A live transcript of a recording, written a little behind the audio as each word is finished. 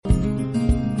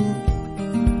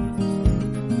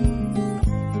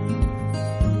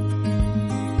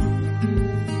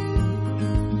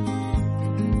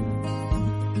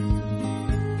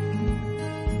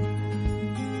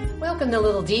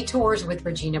Little Detours with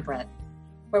Regina Brett,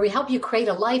 where we help you create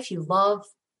a life you love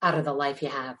out of the life you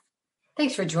have.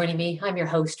 Thanks for joining me. I'm your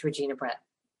host, Regina Brett.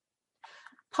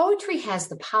 Poetry has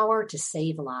the power to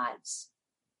save lives.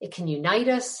 It can unite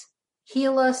us,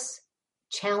 heal us,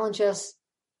 challenge us,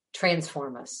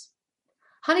 transform us.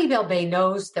 Honey Bell Bay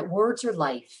knows that words are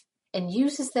life and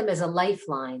uses them as a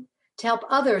lifeline to help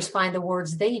others find the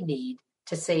words they need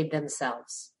to save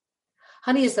themselves.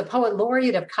 Honey is the Poet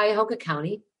Laureate of Cuyahoga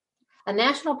County, a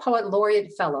National Poet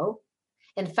Laureate Fellow,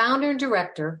 and founder and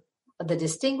director of the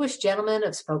Distinguished Gentleman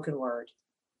of Spoken Word.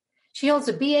 She holds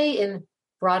a BA in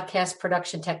Broadcast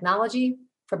Production Technology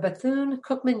from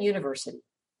Bethune-Cookman University.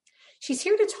 She's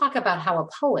here to talk about how a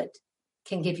poet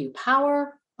can give you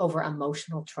power over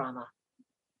emotional trauma.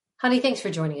 Honey, thanks for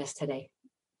joining us today.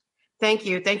 Thank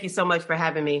you. Thank you so much for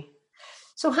having me.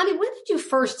 So, honey, when did you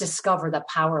first discover the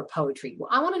power of poetry? Well,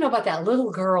 I want to know about that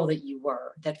little girl that you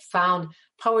were that found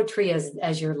poetry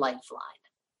as your lifeline.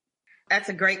 That's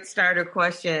a great starter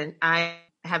question. I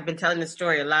have been telling the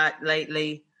story a lot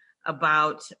lately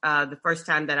about the first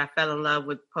time that I fell in love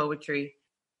with poetry.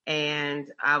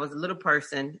 And I was a little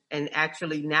person. And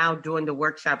actually now doing the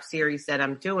workshop series that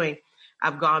I'm doing,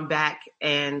 I've gone back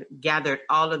and gathered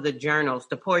all of the journals,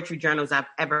 the poetry journals I've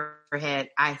ever had,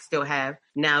 I still have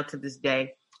now to this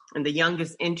day. And the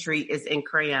youngest entry is in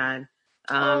crayon.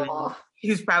 She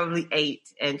was probably 8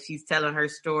 and she's telling her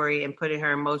story and putting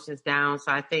her emotions down.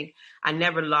 So I think I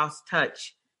never lost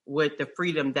touch with the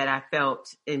freedom that I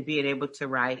felt in being able to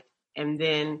write. And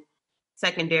then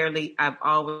secondarily, I've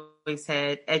always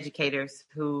had educators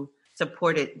who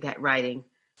supported that writing.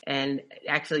 And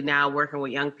actually now working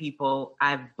with young people,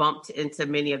 I've bumped into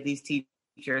many of these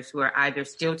teachers who are either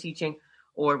still teaching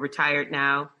or retired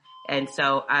now. And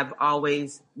so I've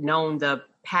always known the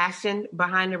passion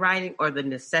behind the writing or the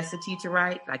necessity to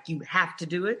write, like you have to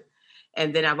do it.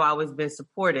 And then I've always been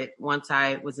supported once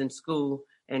I was in school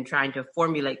and trying to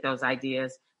formulate those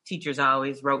ideas. Teachers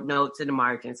always wrote notes in the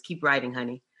margins, keep writing,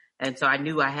 honey. And so I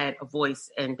knew I had a voice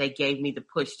and they gave me the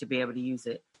push to be able to use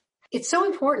it. It's so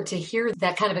important to hear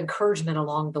that kind of encouragement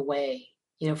along the way,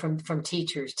 from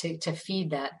teachers to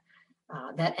feed that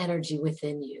energy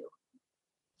within you.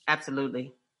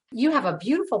 Absolutely. You have a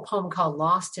beautiful poem called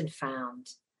Lost and Found.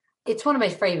 It's one of my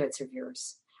favorites of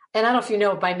yours. And I don't know if you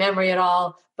know it by memory at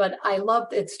all, but I love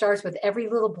it. Starts with every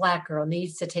little black girl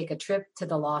needs to take a trip to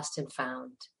the lost and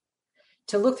found,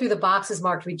 to look through the boxes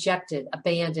marked rejected,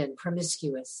 abandoned,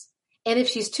 promiscuous. And if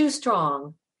she's too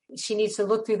strong, she needs to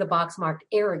look through the box marked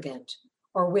arrogant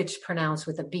or witch pronounced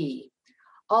with a B.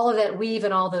 All of that weave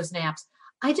and all those naps.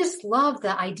 I just love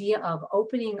the idea of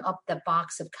opening up the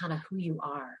box of kind of who you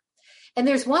are. And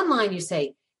there's one line you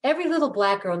say, every little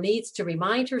black girl needs to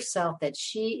remind herself that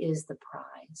she is the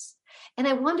prize. And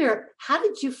I wonder, how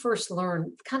did you first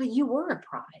learn kind of you were a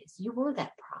prize? You were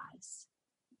that prize.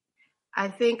 I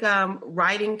think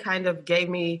writing kind of gave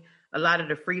me a lot of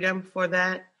the freedom for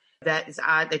that. That is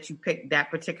odd that you picked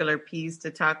that particular piece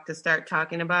to start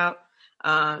talking about.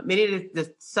 Many of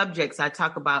the subjects I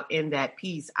talk about in that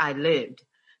piece, I lived.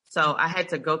 So I had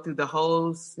to go through the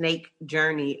whole snake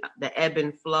journey, the ebb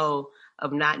and flow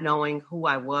of not knowing who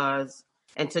I was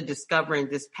and to discovering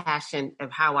this passion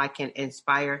of how I can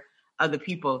inspire other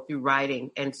people through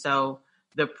writing. And so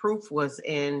the proof was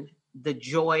in the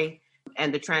joy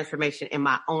and the transformation in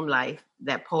my own life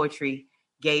that poetry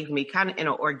gave me kind of in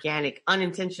an organic,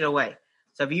 unintentional way.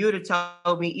 So if you would have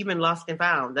told me, even Lost and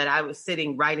Found, that I was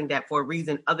sitting writing that for a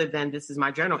reason other than this is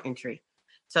my journal entry.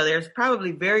 So there's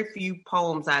probably very few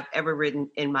poems I've ever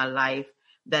written in my life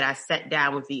that I sat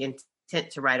down with the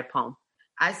intent to write a poem.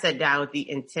 I sat down with the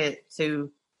intent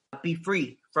to be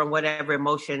free from whatever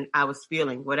emotion I was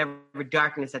feeling, whatever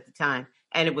darkness at the time.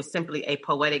 And it was simply a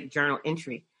poetic journal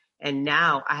entry. And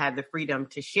now I have the freedom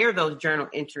to share those journal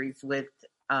entries with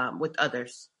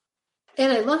others.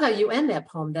 And I love how you end that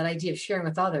poem, that idea of sharing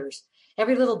with others.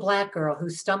 Every little black girl who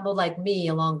stumbled like me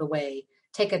along the way,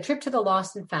 take a trip to the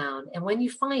lost and found. And when you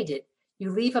find it,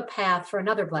 you leave a path for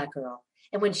another black girl.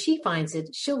 And when she finds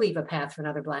it, she'll leave a path for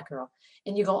another black girl.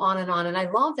 And you go on and on. And I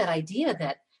love that idea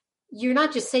that you're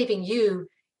not just saving you,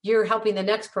 you're helping the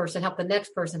next person, help the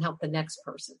next person, help the next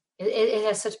person. It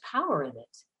has such power in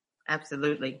it.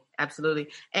 Absolutely. Absolutely.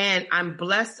 And I'm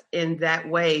blessed in that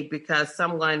way because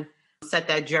someone set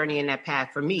that journey and that path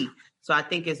for me. So I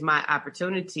think it's my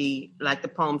opportunity, like the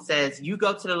poem says, you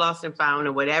go to the lost and found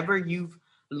and whatever you've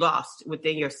lost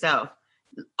within yourself,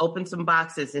 open some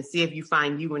boxes and see if you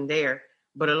find you in there.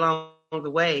 But along the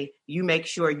way, you make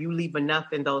sure you leave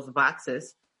enough in those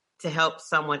boxes to help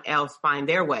someone else find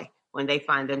their way when they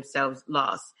find themselves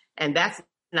lost. And that's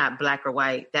not black or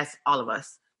white. That's all of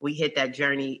us. we hit that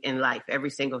journey in life, every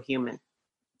single human.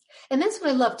 And that's what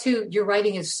I love too. Your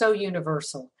writing is so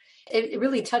universal. It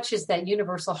really touches that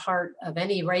universal heart of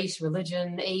any race,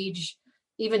 religion, age,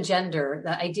 even gender,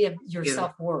 the idea of your Yeah.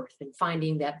 self-worth and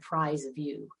finding that prize of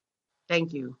you.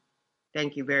 Thank you.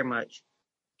 Thank you very much.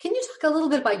 Can you talk a little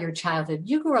bit about your childhood?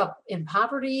 You grew up in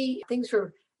poverty. Things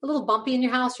were a little bumpy in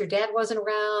your house. Your dad wasn't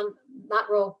around.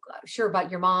 Not real sure about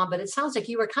your mom, but it sounds like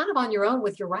you were kind of on your own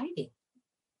with your writing.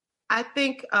 I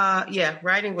think,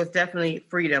 writing was definitely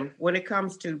freedom. When it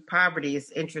comes to poverty,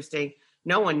 it's interesting.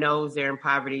 No one knows they're in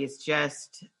poverty. It's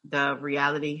just the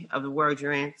reality of the world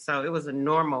you're in. So it was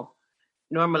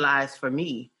normalized for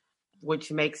me,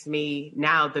 which makes me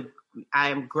now I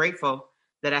am grateful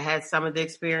that I had some of the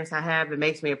experience I have. It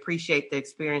makes me appreciate the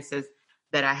experiences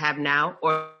that I have now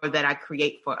or that I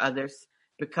create for others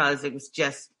because it was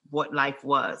just what life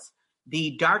was.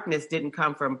 The darkness didn't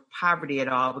come from poverty at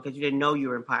all because you didn't know you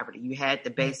were in poverty. You had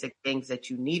the basic things that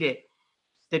you needed.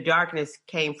 The darkness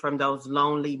came from those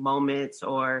lonely moments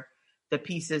or the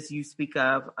pieces you speak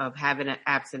of having an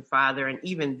absent father. And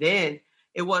even then,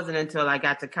 it wasn't until I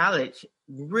got to college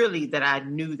really that I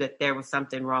knew that there was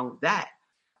something wrong with that.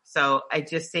 So it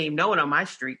just seemed no one on my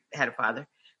street had a father.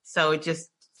 So it just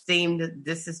seemed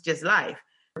this is just life.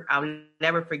 I'll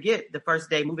never forget the first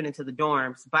day moving into the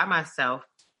dorms by myself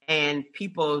and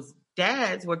people's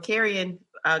dads were carrying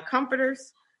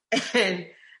comforters and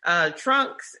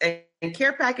trunks and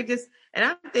care packages. And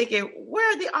I'm thinking,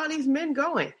 where are all these men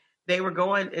going? They were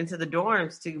going into the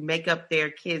dorms to make up their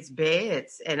kids'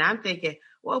 beds. And I'm thinking,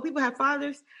 well, people have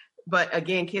fathers. But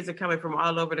again, kids are coming from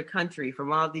all over the country,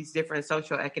 from all these different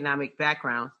socioeconomic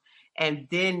backgrounds. And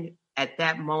then at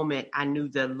that moment, I knew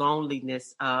the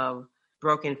loneliness of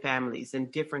broken families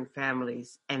and different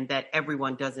families and that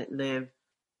everyone doesn't live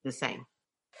the same.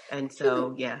 And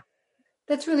so, yeah.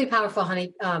 That's really powerful,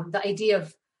 honey. The idea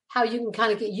of how you can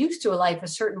kind of get used to a life a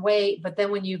certain way, but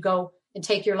then when you go and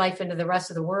take your life into the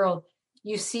rest of the world,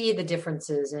 you see the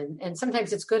differences. And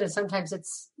sometimes it's good and sometimes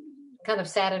it's kind of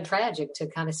sad and tragic to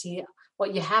kind of see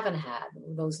what you haven't had,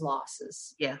 those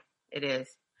losses. Yeah, it is.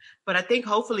 But I think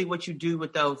hopefully what you do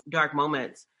with those dark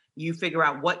moments, you figure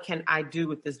out what can I do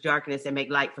with this darkness and make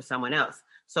light for someone else.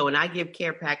 So when I give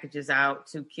care packages out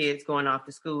to kids going off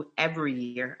to school every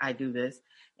year, I do this.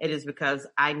 It is because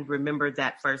I remember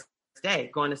that first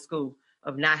day going to school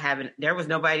of not having, there was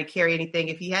nobody to carry anything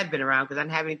if he had been around because I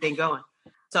didn't have anything going.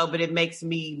 So, but it makes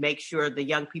me make sure the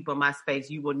young people in my space,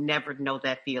 you will never know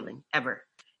that feeling ever.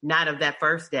 Not of that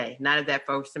first day, not of that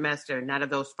first semester, not of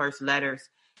those first letters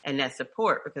and that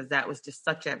support, because that was just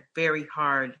such a very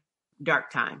hard,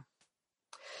 dark time.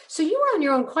 So you were on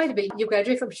your own quite a bit. You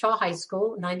graduated from Shaw High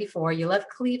School in 94. You left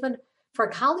Cleveland for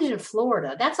college in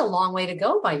Florida. That's a long way to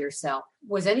go by yourself.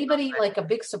 Was anybody like a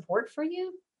big support for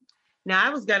you? Now I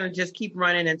was going to just keep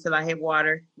running until I hit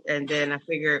water. And then I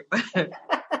figured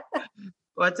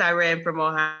once I ran from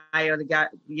Ohio to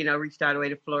reached all the way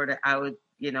to Florida, I would,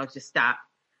 just stop.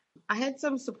 I had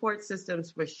some support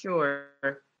systems for sure,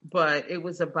 but it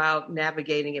was about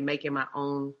navigating and making my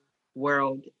own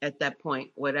world at that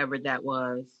point, whatever that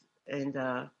was, and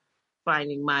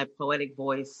finding my poetic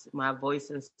voice, my voice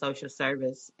in social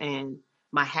service, and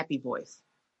my happy voice.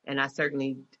 And I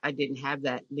didn't have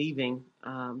that leaving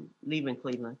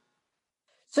Cleveland.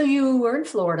 So you were in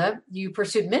Florida. You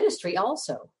pursued ministry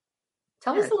also.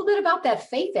 Tell us a little bit about that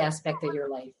faith aspect of your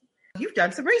life. You've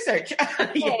done some research. Yeah.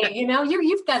 Hey,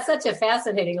 you've got such a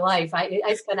fascinating life.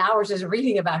 I spent hours just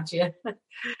reading about you.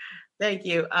 Thank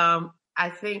you. I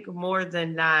think more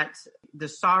than not, the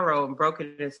sorrow and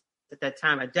brokenness at that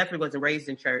time, I definitely wasn't raised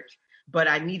in church, but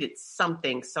I needed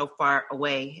something so far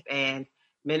away, and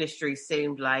ministry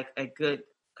seemed like a good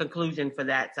conclusion for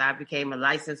that. So I became a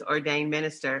licensed ordained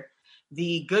minister.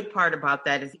 The good part about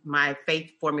that is my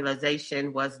faith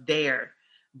formalization was there,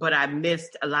 but I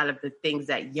missed a lot of the things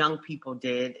that young people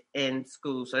did in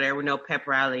school. So there were no pep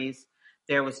rallies.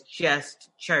 There was just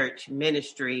church,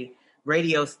 ministry,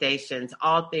 radio stations,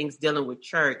 all things dealing with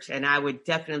church. And I would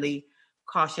definitely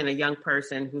caution a young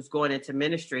person who's going into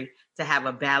ministry to have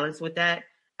a balance with that.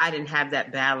 I didn't have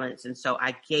that balance. And so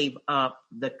I gave up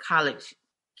the college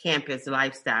campus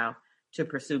lifestyle to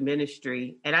pursue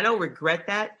ministry. And I don't regret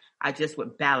that. I just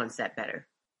would balance that better.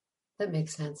 That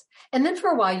makes sense. And then for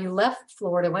a while, you left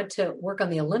Florida, went to work on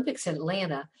the Olympics in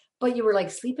Atlanta, but you were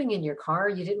like sleeping in your car.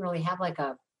 You didn't really have like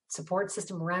a support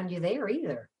system around you there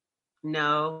either.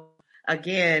 No.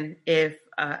 Again, if,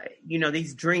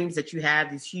 these dreams that you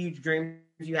have, these huge dreams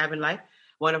you have in life,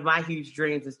 one of my huge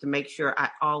dreams is to make sure I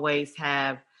always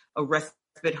have a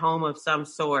respite home of some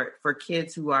sort for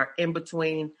kids who are in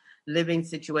between living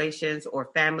situations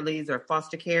or families or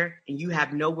foster care, and you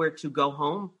have nowhere to go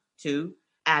home to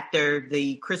after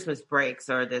the Christmas breaks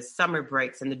or the summer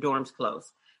breaks and the dorms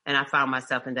close. And I found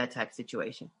myself in that type of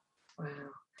situation. Wow.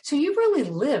 So you've really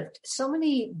lived so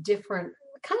many different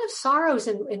kind of sorrows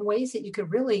in ways that you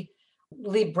could really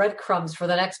leave breadcrumbs for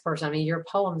the next person. I mean, your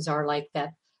poems are like that,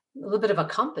 a little bit of a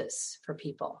compass for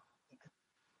people.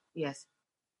 Yes.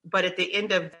 But at the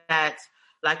end of that,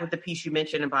 like with the piece you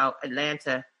mentioned about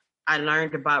Atlanta, I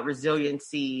learned about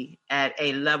resiliency at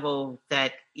a level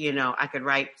that, I could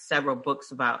write several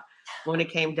books about. When it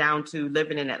came down to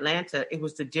living in Atlanta, it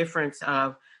was the difference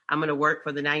of, I'm going to work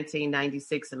for the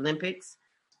 1996 Olympics.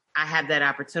 I have that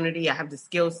opportunity. I have the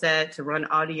skill set to run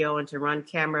audio and to run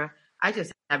camera. I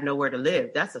just have nowhere to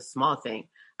live. That's a small thing.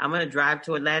 I'm going to drive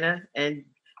to Atlanta and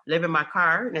live in my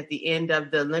car. And at the end of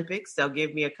the Olympics, they'll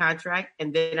give me a contract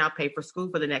and then I'll pay for school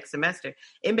for the next semester.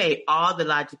 It made all the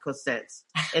logical sense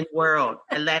in the world.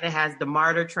 Atlanta has the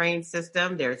MARTA train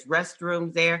system. There's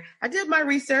restrooms there. I did my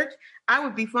research. I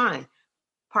would be fine.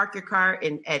 Park your car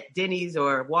at Denny's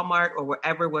or Walmart or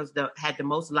wherever had the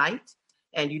most light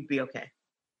and you'd be okay.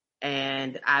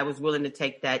 And I was willing to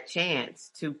take that chance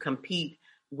to compete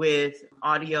with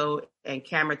audio and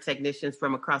camera technicians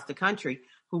from across the country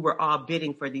who were all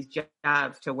bidding for these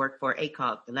jobs to work for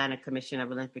ACOG, the Atlanta Commission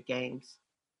of Olympic Games.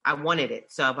 I wanted it.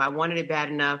 So if I wanted it bad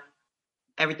enough,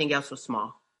 everything else was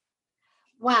small.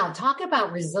 Wow. Talk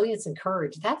about resilience and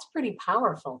courage. That's pretty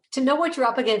powerful to know what you're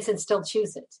up against and still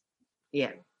choose it.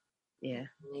 Yeah. Yeah.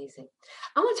 Amazing.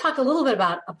 I want to talk a little bit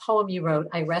about a poem you wrote,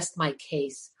 I Rest My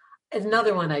Case.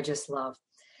 Another one I just love.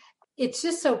 It's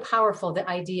just so powerful, the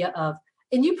idea of,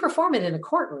 and you perform it in a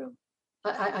courtroom.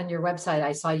 On your website,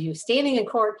 I saw you standing in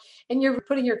court and you're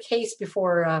putting your case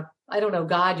before,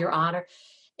 God, your honor.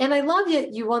 And I love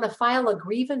it. You want to file a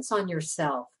grievance on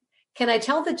yourself. Can I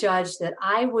tell the judge that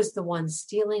I was the one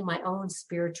stealing my own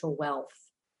spiritual wealth?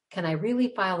 Can I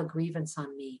really file a grievance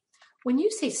on me? When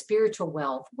you say spiritual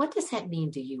wealth, what does that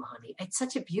mean to you, honey? It's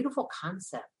such a beautiful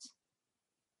concept.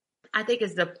 I think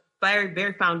it's the very,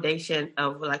 very foundation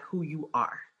of like who you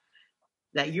are.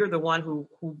 That you're the one who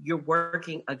you're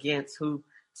working against, who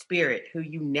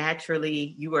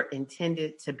you are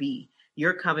intended to be.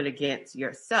 You're coming against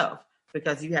yourself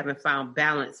because you haven't found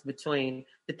balance between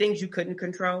the things you couldn't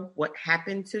control, what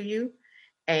happened to you,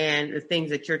 and the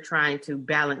things that you're trying to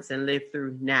balance and live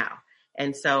through now.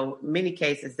 And so many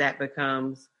cases that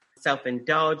becomes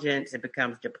self-indulgence, it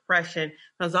becomes depression,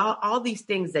 because all these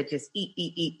things that just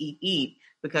eat,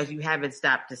 because you haven't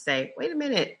stopped to say, wait a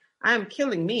minute, I am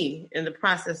killing me in the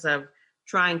process of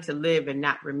trying to live and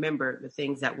not remember the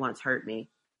things that once hurt me.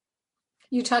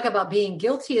 You talk about being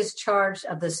guilty as charged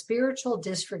of the spiritual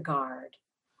disregard.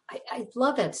 I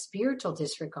love that, spiritual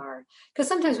disregard, because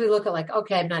sometimes we look at like,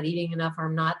 okay, I'm not eating enough or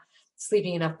I'm not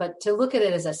sleeping enough, but to look at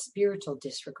it as a spiritual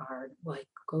disregard, like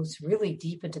goes really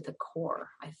deep into the core,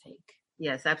 I think.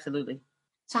 Yes, absolutely.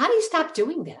 So how do you stop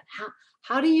doing that?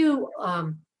 How do you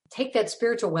take that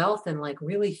spiritual wealth and like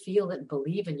really feel it and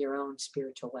believe in your own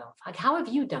spiritual wealth? Like, how have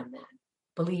you done that?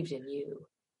 Believed in you?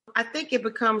 I think it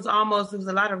becomes almost, a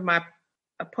lot of my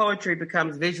poetry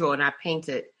becomes visual and I paint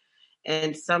it.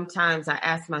 And sometimes I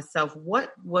ask myself,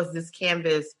 what was this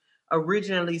canvas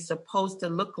originally supposed to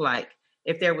look like?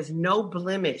 If there was no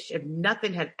blemish, if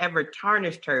nothing had ever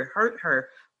tarnished her, hurt her,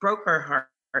 broke her heart,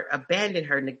 abandoned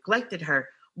her, neglected her,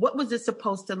 what was it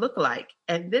supposed to look like?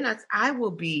 And then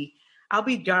I'll be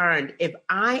darned if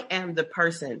I am the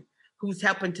person who's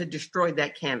helping to destroy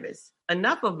that canvas.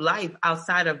 Enough of life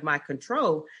outside of my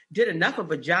control did enough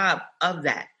of a job of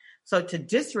that. So to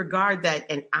disregard that,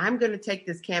 and I'm going to take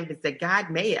this canvas that God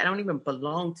made, I don't even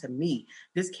belong to me.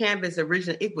 This canvas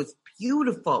originally, it was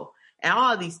beautiful. And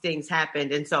all these things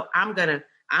happened. And so I'm going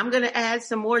to add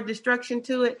some more destruction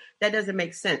to it. That doesn't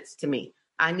make sense to me.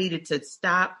 I needed to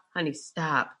stop, honey,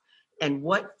 stop. And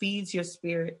what feeds your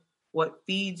spirit? What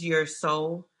feeds your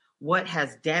soul? What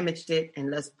has damaged it?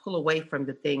 And let's pull away from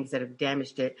the things that have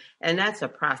damaged it. And that's a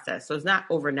process. So it's not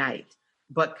overnight,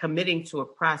 but committing to a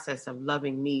process of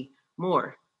loving me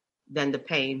more than the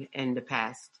pain and the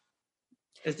past.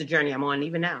 It's the journey I'm on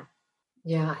even now.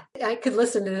 Yeah, I could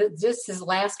listen to just his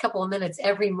last couple of minutes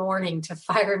every morning to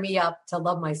fire me up to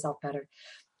love myself better.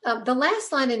 The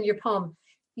last line in your poem,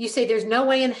 you say, there's no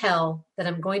way in hell that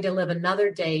I'm going to live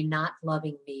another day not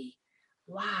loving me.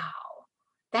 Wow.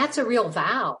 That's a real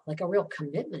vow, like a real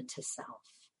commitment to self.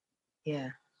 Yeah.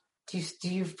 Do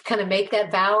you kind of make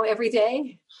that vow every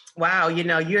day? Wow.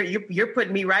 You're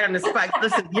putting me right on the spot.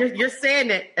 Listen, you're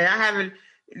saying it and I haven't,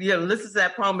 listened to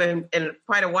that poem in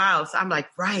quite a while. So I'm like,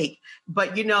 right.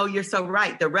 But you're so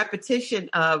right. The repetition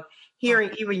of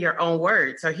hearing even your own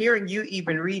words or hearing you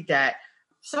even read that.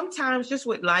 Sometimes just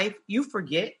with life, you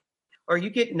forget or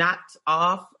you get knocked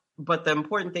off. But the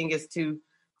important thing is to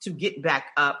get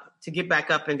back up,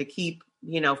 and to keep,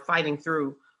 fighting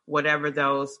through whatever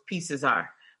those pieces are.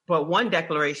 But one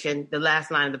declaration, the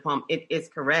last line of the poem, it is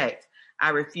correct. I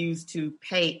refuse to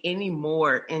pay any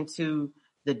more into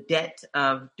the debt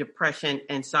of depression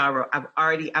and sorrow.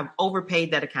 I've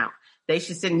overpaid that account. They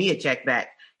should send me a check back.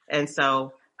 And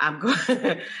so I'm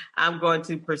going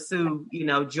to pursue,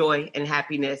 joy and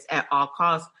happiness at all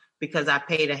costs because I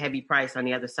paid a heavy price on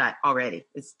the other side already.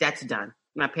 That's done. I'm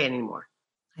not paying anymore.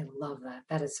 I love that.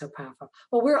 That is so powerful.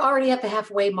 Well, we're already at the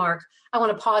halfway mark. I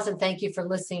want to pause and thank you for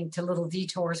listening to Little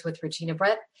Detours with Regina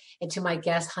Brett and to my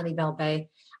guest, Honeybell Bay.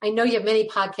 I know you have many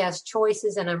podcast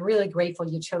choices, and I'm really grateful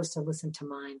you chose to listen to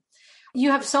mine.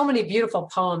 You have so many beautiful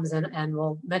poems, and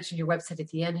we'll mention your website at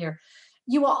the end here.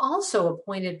 You are also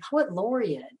appointed Poet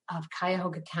Laureate of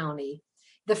Cuyahoga County,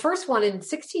 the first one in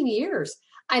 16 years.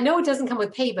 I know it doesn't come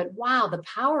with pay, but wow, the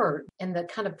power and the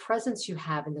kind of presence you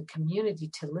have in the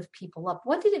community to lift people up.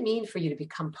 What did it mean for you to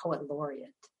become Poet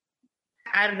Laureate?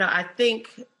 I don't know. I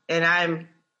think, and I'm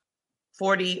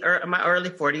 40 or my early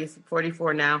 40s,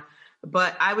 44 now,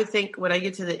 but I would think when I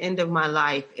get to the end of my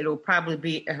life, it'll probably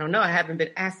be, I don't know, I haven't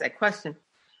been asked that question.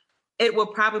 It will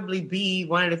probably be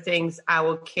one of the things I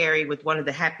will carry with one of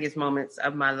the happiest moments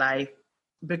of my life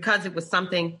because it was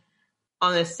something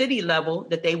on a city level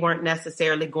that they weren't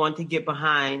necessarily going to get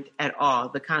behind at all,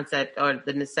 the concept or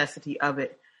the necessity of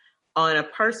it. On a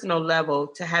personal level,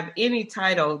 to have any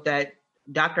title that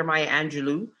Dr. Maya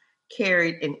Angelou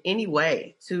carried in any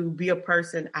way, to be a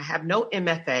person, I have no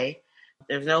MFA,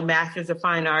 there's no Masters of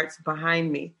Fine Arts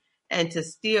behind me, and to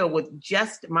still with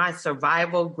just my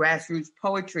survival grassroots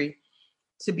poetry,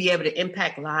 to be able to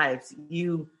impact lives,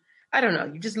 I don't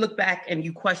know, you just look back and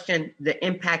you question the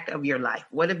impact of your life.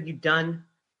 What have you done?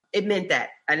 It meant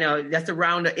that. I know that's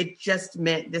around, it just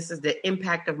meant this is the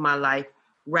impact of my life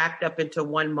wrapped up into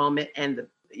one moment. And,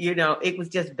 it was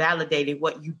just validating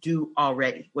what you do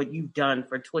already, what you've done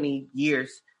for 20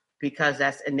 years, because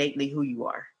that's innately who you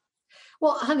are.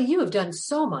 Well, honey, you have done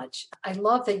so much. I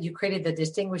love that you created the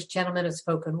Distinguished Gentleman of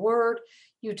Spoken Word.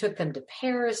 You took them to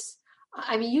Paris.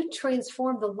 I mean, you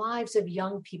transformed the lives of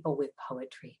young people with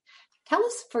poetry. Tell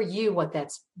us for you what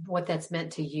that's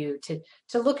meant to you to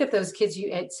look at those kids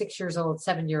you at 6 years old,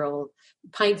 7-year-old,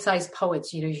 pint-sized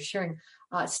poets. You're sharing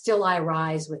Still I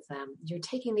Rise with them. You're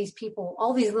taking these people,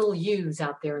 all these little yous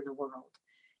out there in the world,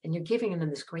 and you're giving them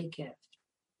this great gift.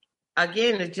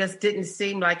 Again, it just didn't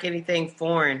seem like anything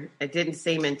foreign. It didn't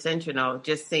seem intentional. It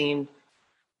just seemed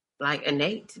like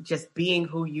innate, just being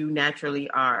who you naturally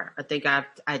are. I think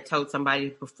I told somebody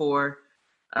before,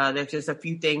 there's just a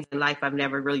few things in life I've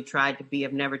never really tried to be.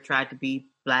 I've never tried to be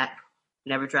Black,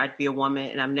 never tried to be a woman,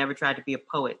 and I've never tried to be a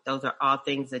poet. Those are all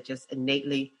things that just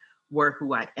innately were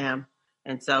who I am.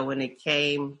 And so when it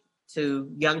came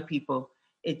to young people,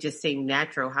 it just seemed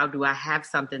natural. How do I have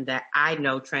something that I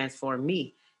know transform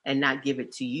me and not give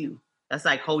it to you? That's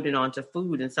like holding on to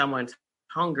food and someone's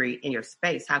hungry in your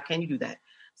space. How can you do that?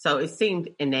 So it seemed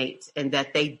innate, and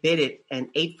that they bit it and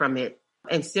ate from it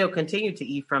and still continue to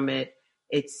eat from it.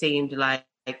 It seemed like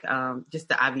just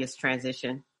the obvious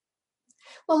transition.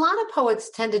 Well, a lot of poets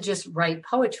tend to just write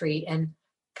poetry and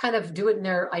kind of do it in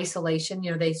their isolation.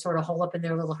 They sort of hole up in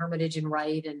their little hermitage and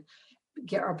write and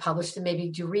are published and maybe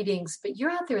do readings. But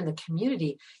you're out there in the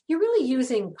community. You're really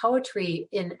using poetry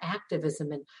in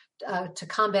activism and to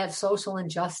combat social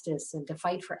injustice and to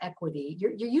fight for equity.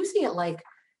 You're using it like,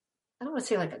 I don't want to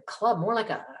say like a club, more like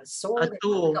a sword. A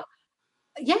tool.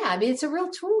 Yeah, I mean, it's a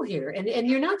real tool here. And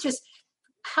you're not just,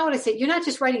 how would I say, you're not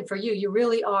just writing for you. You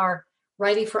really are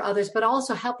writing for others, but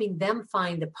also helping them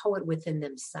find the poet within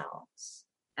themselves.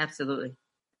 Absolutely.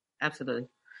 Absolutely.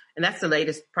 And that's the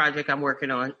latest project I'm working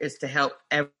on, is to help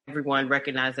everyone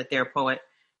recognize that they're a poet.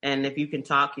 And if you can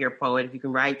talk, you're a poet. If you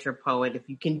can write, you're a poet. If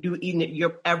you can do,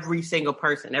 every single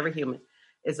person, every human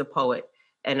is a poet.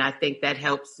 And I think that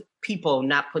helps people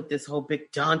not put this whole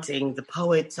big daunting, the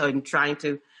poets, and trying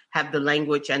to have the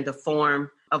language and the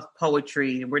form of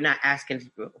poetry. We're not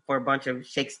asking for a bunch of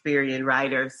Shakespearean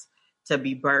writers to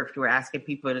be birthed. We're asking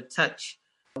people to touch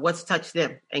what's touched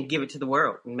them and give it to the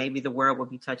world. And maybe the world will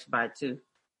be touched by it too.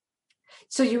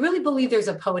 So you really believe there's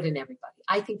a poet in everybody?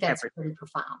 I think that's pretty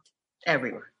profound.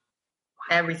 Everyone.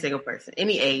 Wow. Every single person.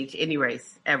 Any age, any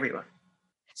race, everyone.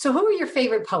 So who are your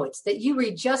favorite poets that you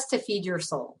read just to feed your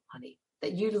soul, honey?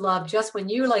 That you love just when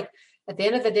you like, at the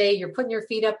end of the day, you're putting your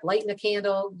feet up, lighting a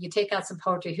candle, you take out some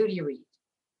poetry. Who do you read?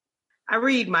 I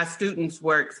read my students'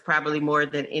 works probably more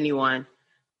than anyone.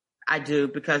 I do,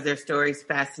 because their stories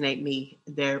fascinate me.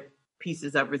 They're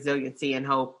pieces of resiliency and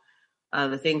hope,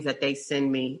 the things that they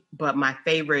send me. But my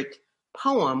favorite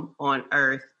poem on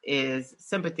earth is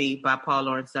Sympathy by Paul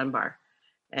Laurence Dunbar.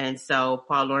 And so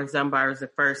Paul Laurence Dunbar is the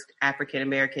first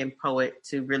African-American poet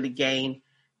to really gain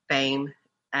fame.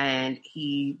 And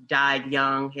he died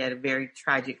young. He had a very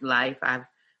tragic life. I've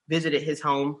visited his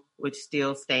home, which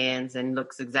still stands and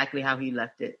looks exactly how he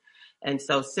left it. And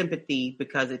so Sympathy,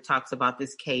 because it talks about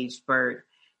this caged bird,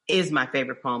 is my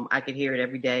favorite poem. I could hear it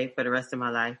every day for the rest of my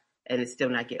life and it still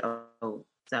not get old.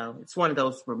 So it's one of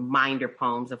those reminder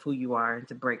poems of who you are and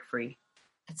to break free.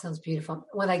 That sounds beautiful.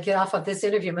 When I get off of this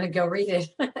interview, I'm going to go read it.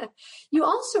 You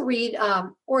also read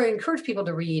or encourage people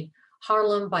to read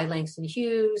Harlem by Langston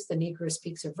Hughes, The Negro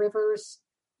Speaks of Rivers.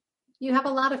 You have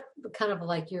a lot of kind of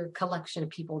like your collection of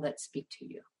people that speak to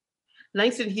you.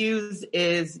 Langston Hughes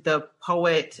is the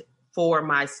poet for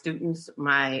my students,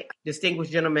 my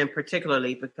distinguished gentlemen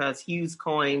particularly, because Hughes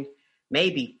coined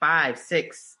maybe 5,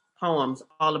 6 poems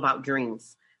all about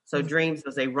dreams. So dreams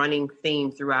was a running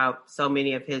theme throughout so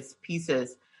many of his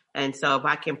pieces. And so if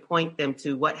I can point them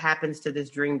to what happens to this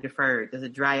dream deferred, does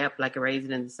it dry up like a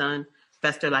raisin in the sun,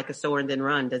 fester like a sore and then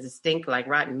run? Does it stink like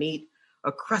rotten meat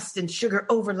or crust and sugar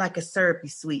over like a syrupy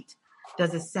sweet?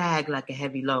 Does it sag like a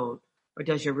heavy load or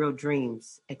does your real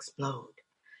dreams explode?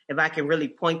 If I can really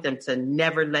point them to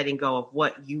never letting go of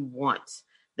what you want,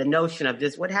 the notion of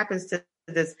this, what happens to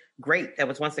this grape that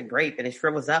was once a grape and it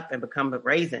shrivels up and becomes a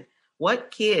raisin?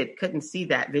 What kid couldn't see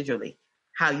that visually?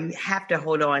 How you have to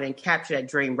hold on and capture that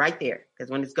dream right there, because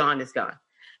when it's gone, it's gone.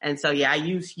 And so, yeah, I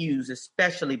use Hughes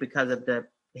especially because of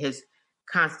his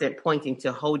constant pointing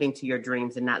to holding to your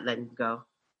dreams and not letting go.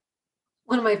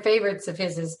 One of my favorites of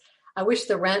his is, I wish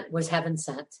the rent was heaven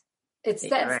sent. It's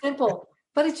that right. simple,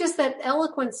 but it's just that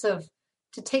eloquence of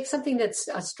to take something that's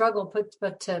a struggle,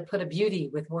 but to put a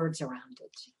beauty with words around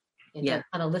it and to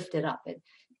kind of lift it up. It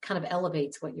kind of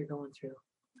elevates what you're going through.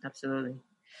 Absolutely.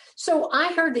 So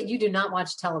I heard that you do not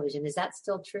watch television. Is that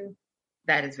still true?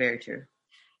 That is very true.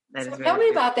 Tell me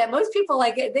about that. Most people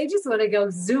they just want to go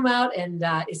zoom out and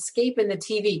escape in the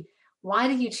TV. Why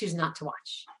do you choose not to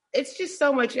watch? It's just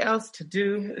so much else to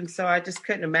do. And so I just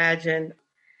couldn't imagine.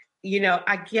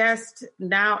 I guess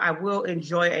now I will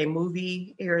enjoy a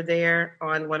movie here or there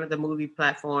on one of the movie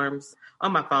platforms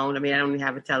on my phone. I mean, I don't even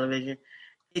have a television.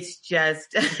 It's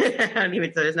just,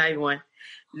 there's not even one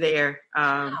there.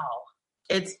 Wow.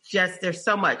 It's just, there's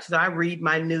so much. So I read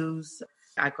my news.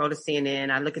 I go to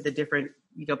CNN. I look at the different,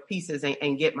 pieces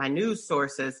and get my news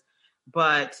sources.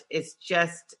 But it's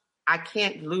just, I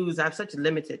can't lose. I have such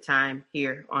limited time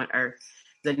here on earth.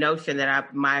 The notion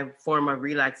that my form of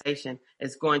relaxation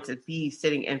is going to be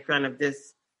sitting in front of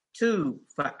this tube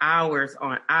for hours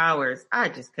on hours. I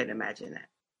just couldn't imagine that.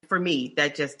 For me,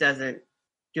 that just doesn't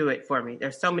do it for me.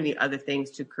 There's so many other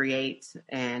things to create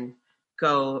and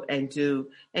go and do.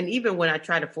 And even when I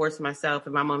try to force myself,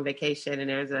 if I'm on vacation and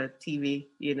there's a TV,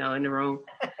 in the room,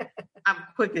 I'm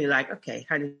quickly like, okay,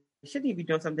 honey, shouldn't you be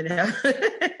doing something else?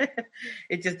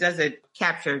 It just doesn't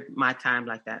capture my time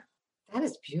like that. That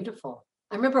is beautiful.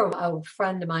 I remember a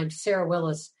friend of mine, Sarah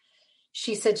Willis,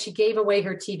 she said she gave away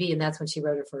her TV and that's when she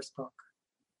wrote her first book.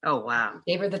 Oh, wow.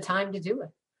 Gave her the time to do it.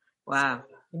 Wow.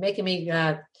 So you're making me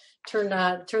turn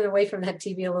away from that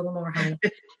TV a little more, honey.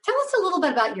 Tell us a little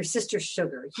bit about your sister,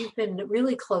 Sugar. You've been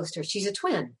really close to her. She's a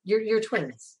twin. You're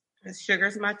twins.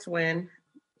 Sugar's my twin.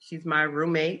 She's my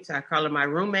roommate. I call her my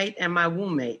roommate and my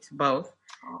womb-mate, both.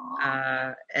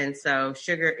 And so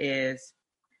Sugar is...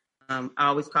 I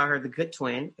always call her the good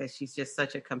twin because she's just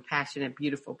such a compassionate,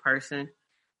 beautiful person.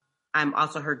 I'm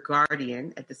also her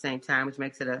guardian at the same time, which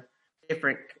makes it a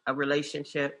different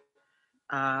relationship.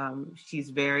 She's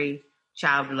very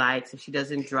childlike, so she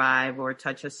doesn't drive or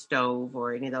touch a stove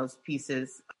or any of those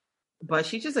pieces. But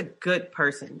she's just a good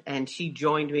person. And she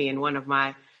joined me in one of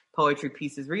my poetry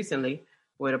pieces recently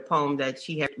with a poem that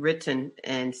she had written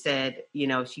and said,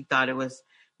 she thought it was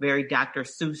very Dr.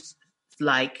 Seuss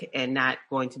like and not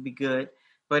going to be good,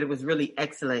 but it was really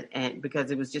excellent. And because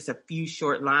it was just a few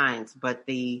short lines, but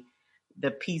the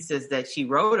pieces that she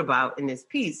wrote about in this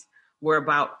piece were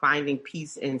about finding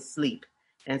peace in sleep.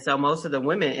 And so most of the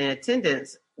women in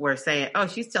attendance were saying, oh,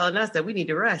 she's telling us that we need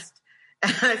to rest.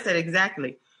 I said,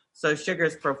 exactly. So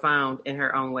Sugar's profound in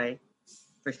her own way,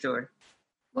 for sure.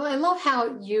 Well, I love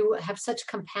how you have such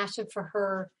compassion for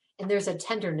her and there's a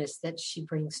tenderness that she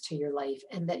brings to your life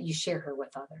and that you share her with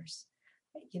others.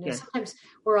 Sometimes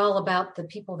we're all about the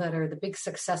people that are the big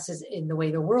successes in the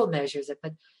way the world measures it,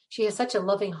 but she has such a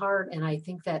loving heart. And I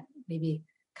think that maybe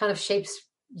kind of shapes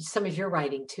some of your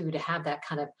writing too, to have that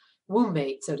kind of womb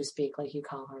mate, so to speak, like you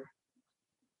call her.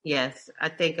 Yes, I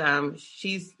think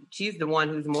she's the one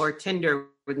who's more tender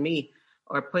with me,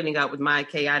 or putting up with my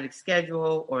chaotic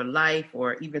schedule or life,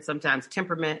 or even sometimes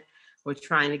temperament with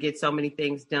trying to get so many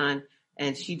things done.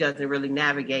 And she doesn't really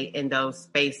navigate in those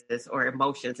spaces or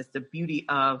emotions. It's the beauty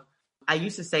of, I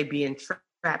used to say, being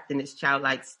trapped in this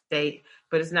childlike state,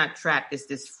 but it's not trapped. It's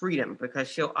this freedom, because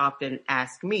she'll often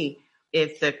ask me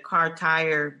if the car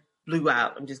tire blew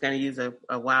out. I'm just going to use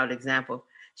a wild example.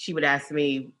 She would ask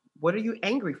me, what are you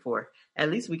angry for?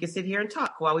 At least we can sit here and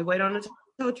talk while we wait on the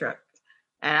tow truck.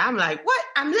 And I'm like, what?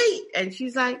 I'm late. And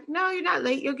she's like, no, you're not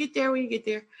late. You'll get there when you get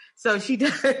there. So she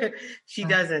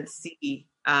doesn't see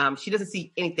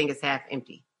anything as half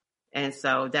empty. And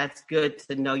so that's good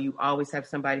to know. You always have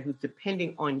somebody who's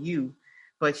depending on you,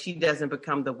 but she doesn't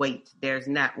become the weight. There's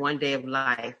not one day of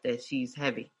life that she's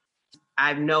heavy.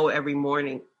 I know every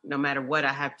morning, no matter what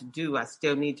I have to do, I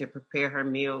still need to prepare her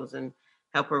meals and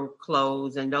help her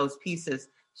clothes and those pieces.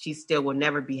 She still will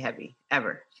never be heavy,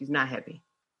 ever. She's not heavy.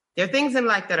 There are things in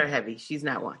life that are heavy. She's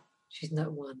not one. She's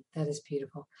not one. That is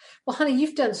beautiful. Well, honey,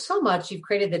 you've done so much. You've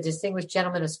created the Distinguished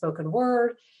Gentlemen of Spoken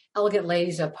Word, Elegant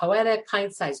Ladies of Poetic,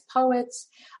 Pint-Sized Poets.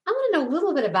 I want to know a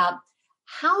little bit about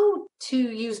how to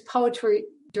use poetry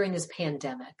during this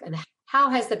pandemic, and how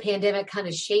has the pandemic kind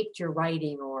of shaped your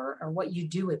writing or what you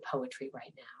do with poetry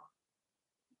right now?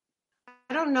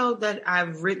 I don't know that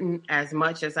I've written as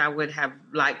much as I would have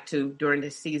liked to during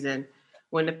this season.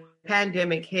 When the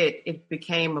pandemic hit, it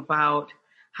became about,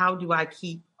 how do I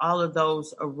keep all of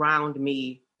those around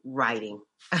me writing,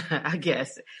 I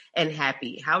guess, and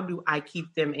happy? How do I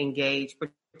keep them engaged,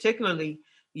 particularly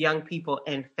young people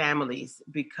and families,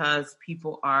 because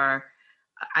people are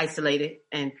isolated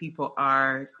and people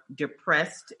are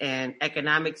depressed, and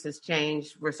economics has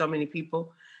changed for so many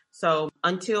people. So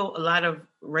until a lot of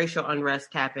racial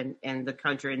unrest happened in the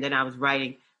country, and then I was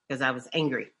writing because I was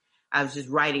angry. I was just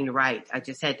writing to write. I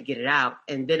just had to get it out,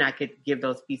 and then I could give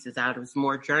those pieces out. It was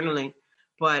more journaling,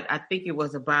 but I think it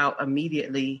was about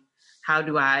immediately, how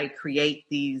do I create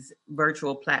these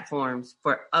virtual platforms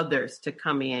for others to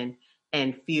come in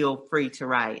and feel free to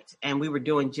write? And we were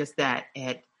doing just that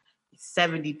at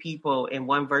 70 people in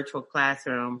one virtual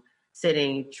classroom,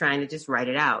 sitting, trying to just write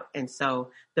it out. And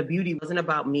so the beauty wasn't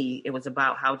about me. It was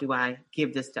about, how do I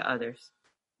give this to others?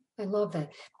 I love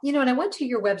that. And I went to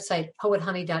your website,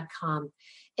 poethoney.com,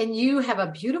 and you have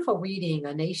a beautiful reading,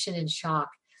 A Nation in Shock.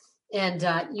 And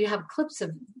you have clips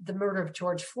of the murder of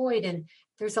George Floyd. And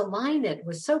there's a line that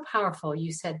was so powerful.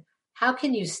 You said, how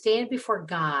can you stand before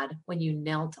God when you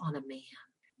knelt on a man?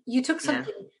 You took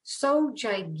something so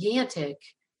gigantic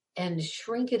and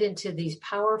shrink it into this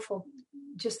powerful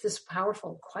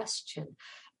question.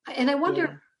 And I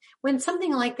wonder, when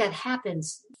something like that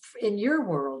happens in your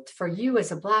world, for you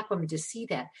as a Black woman to see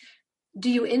that, do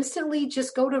you instantly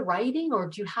just go to writing, or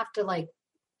do you have to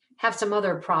have some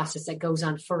other process that goes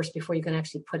on first before you can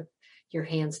actually put your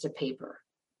hands to paper?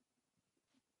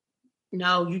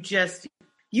 No,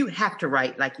 you have to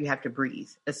write like you have to breathe,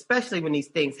 especially when these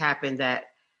things happen that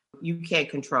you can't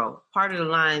control. Part of the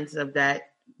lines of that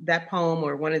poem,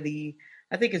 or one of the,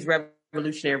 I think it's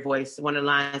Revolutionary Voice, one of the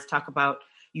lines talk about,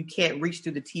 you can't reach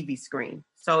through the TV screen.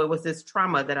 So it was this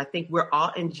trauma that I think we're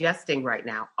all ingesting right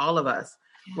now, all of us.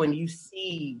 Yeah. When you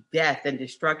see death and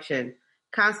destruction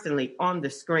constantly on the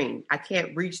screen, I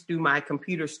can't reach through my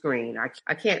computer screen.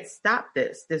 I can't stop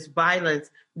this violence.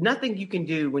 Nothing you can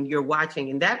do when you're watching.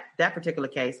 In that particular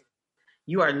case,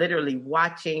 you are literally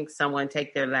watching someone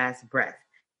take their last breath.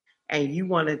 And you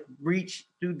want to reach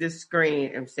through this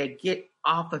screen and say, get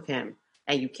off of him.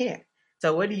 And you can't.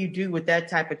 So what do you do with that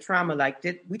type of trauma? Like,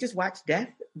 did we just watch death?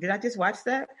 Did I just watch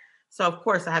that? So of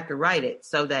course I have to write it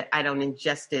so that I don't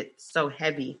ingest it so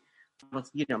heavy,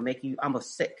 make you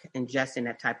almost sick ingesting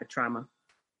that type of trauma.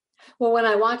 Well, when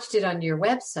I watched it on your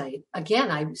website,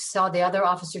 again, I saw the other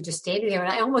officer just standing there,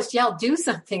 and I almost yelled, do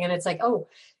something. And it's like, oh,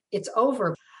 it's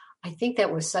over. I think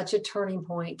that was such a turning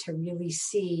point to really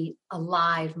see a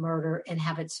live murder and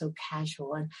have it so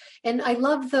casual. And I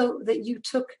love, though, that you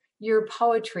took your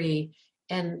poetry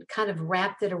and kind of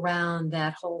wrapped it around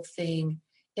that whole thing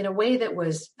in a way that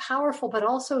was powerful, but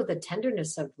also the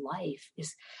tenderness of life.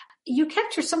 You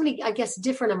capture so many, I guess,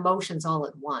 different emotions all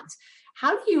at once.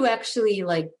 How do you actually,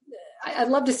 I'd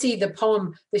love to see the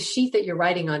poem, the sheet that you're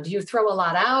writing on. Do you throw a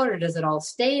lot out, or does it all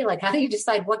stay? How do you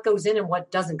decide what goes in and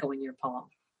what doesn't go in your poem?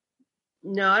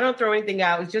 No, I don't throw anything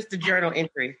out. It's just a journal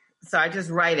entry. So I just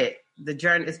write it. The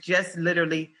journal is just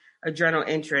literally a journal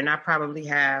entry. And I probably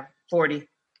have 40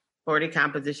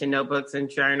 composition notebooks and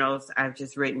journals I've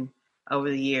just written over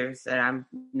the years that I'm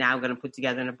now going to put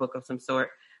together in a book of some sort.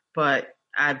 But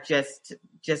I've just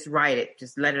just write it.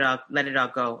 Just let it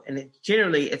all go. And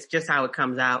it's just how it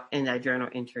comes out in that journal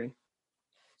entry.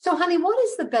 So, honey, what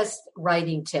is the best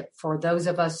writing tip for those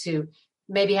of us who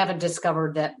maybe haven't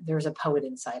discovered that there's a poet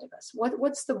inside of us?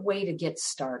 What's the way to get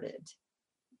started?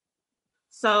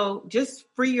 So just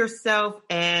free yourself.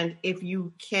 And if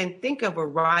you can think of a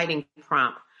writing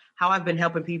prompt, how I've been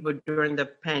helping people during the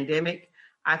pandemic,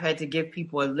 I've had to give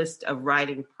people a list of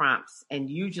writing prompts. And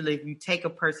usually if you take a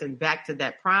person back to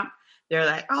that prompt, they're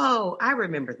like, oh, I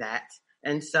remember that.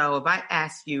 And so if I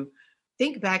ask you,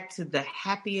 think back to the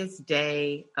happiest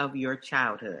day of your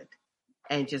childhood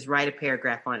and just write a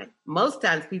paragraph on it. Most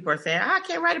times people are saying, I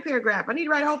can't write a paragraph. I need to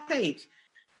write a whole page.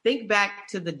 Think back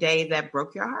to the day that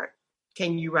broke your heart.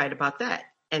 Can you write about that?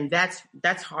 And that's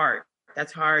hard.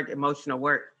 That's hard emotional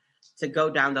work to go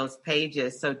down those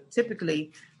pages. So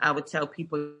typically I would tell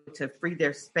people to free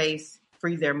their space,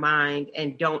 free their mind,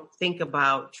 and don't think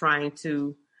about trying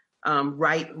to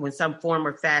write in some form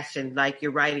or fashion like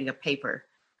you're writing a paper.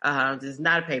 This is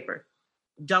not a paper.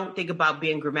 Don't think about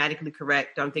being grammatically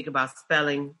correct. Don't think about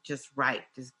spelling. Just write.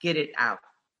 Just get it out.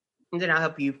 And then I'll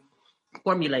help you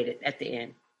formulate it at the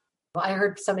end. Well, I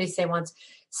heard somebody say once,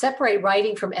 separate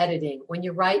writing from editing. When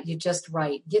you write, you just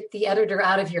write. Get the editor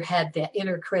out of your head, the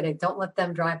inner critic. Don't let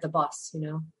them drive the bus, you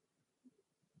know?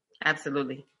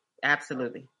 Absolutely.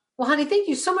 Absolutely. Well, honey, thank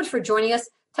you so much for joining us.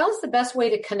 Tell us the best way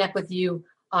to connect with you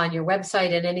on your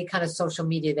website and any kind of social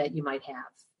media that you might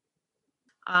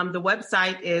have. The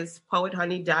website is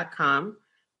poethoney.com,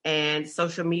 and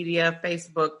social media,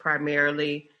 Facebook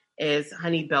primarily, is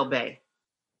Honey Bell Bay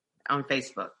on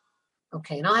Facebook.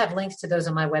 Okay, and I'll have links to those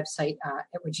on my website at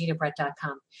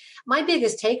reginabrett.com. My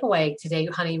biggest takeaway today,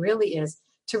 honey, really is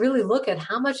to really look at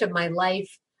how much of my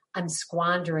life I'm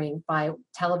squandering by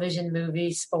television,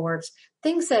 movies, sports,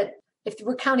 things that if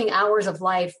we're counting hours of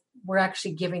life, we're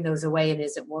actually giving those away, and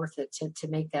is it worth it to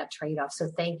make that trade-off? So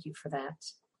thank you for that.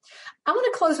 I want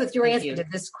to close with your answer to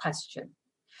this question.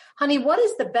 Honey, what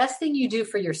is the best thing you do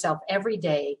for yourself every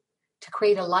day to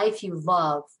create a life you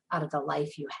love out of the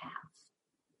life you have?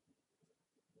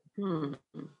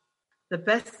 The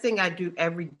best thing I do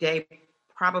every day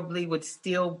probably would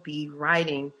still be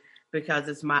writing, because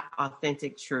it's my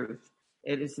authentic truth.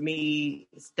 It is me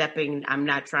stepping. I'm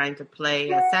not trying to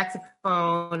play a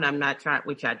saxophone. I'm not trying,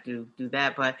 which I do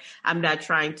that, but I'm not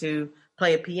trying to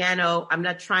play a piano. I'm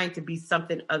not trying to be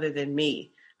something other than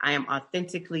me. I am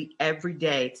authentically every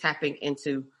day tapping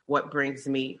into what brings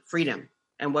me freedom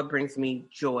and what brings me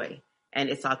joy. And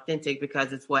it's authentic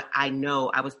because it's what I know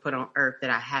I was put on earth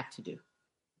that I have to do.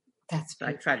 So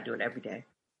I try to do it every day.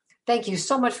 Thank you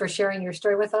so much for sharing your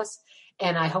story with us.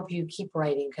 And I hope you keep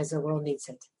writing because the world needs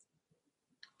it.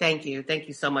 Thank you. Thank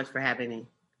you so much for having me.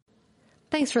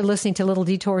 Thanks for listening to Little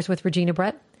Detours with Regina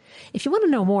Brett. If you want to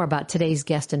know more about today's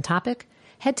guest and topic,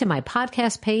 head to my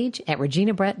podcast page at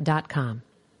reginabrett.com.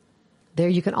 There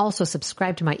you can also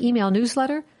subscribe to my email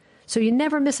newsletter so you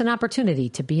never miss an opportunity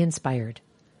to be inspired.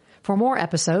 For more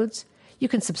episodes, you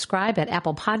can subscribe at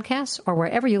Apple Podcasts or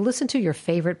wherever you listen to your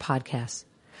favorite podcasts.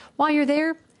 While you're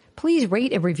there, please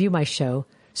rate and review my show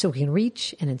so we can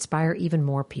reach and inspire even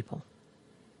more people.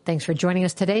 Thanks for joining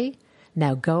us today.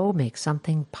 Now go make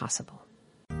something possible.